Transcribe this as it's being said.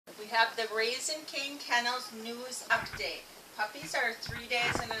have the Raizncane Kennels news update. Puppies are 3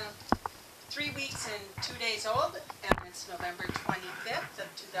 weeks and 2 days old, and it's November 25th of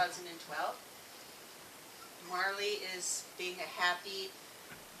 2012. Marley is being a happy,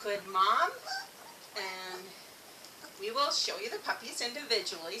 good mom, and we will show you the puppies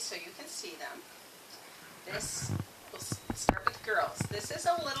individually so you can see them. We'll start with girls. This is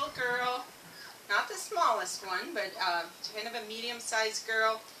a little girl, not the smallest one, but kind of a medium-sized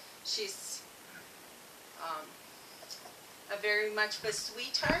girl. She's a very much of a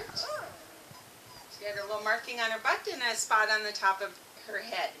sweetheart. She had a little marking on her butt and a spot on the top of her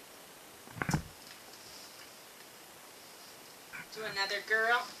head. Do another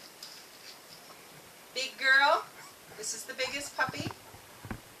girl. Big girl. This is the biggest puppy.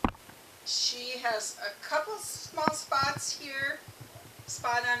 She has a couple small spots here.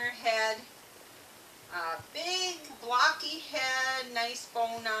 Spot on her head. Big blocky head. Nice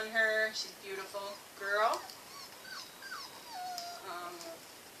bone on her. She's a beautiful girl.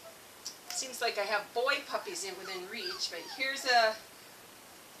 Seems like I have boy puppies within reach, but here's the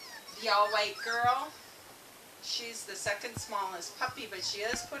all-white girl. She's the second smallest puppy, but she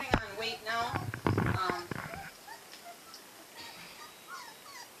is putting on weight now.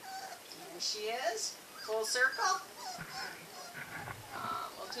 There she is, full circle.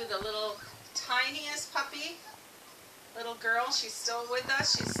 We'll do the little tiniest puppy, little girl. She's still with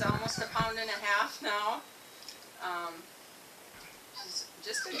us. She's almost 1.5 pounds now. She's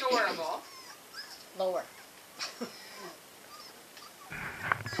just adorable. Lower.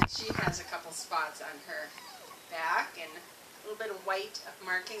 She has a couple spots on her back and a little bit of white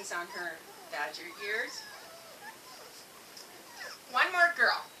markings on her badger ears. One more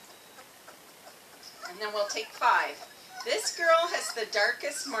girl, and then we'll take 5. This girl has the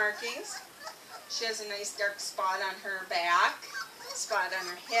darkest markings. She has a nice dark spot on her back, spot on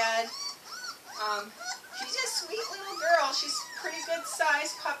her head. She's a sweet little girl. She's a pretty good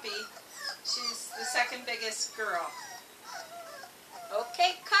sized puppy. She's the second biggest girl.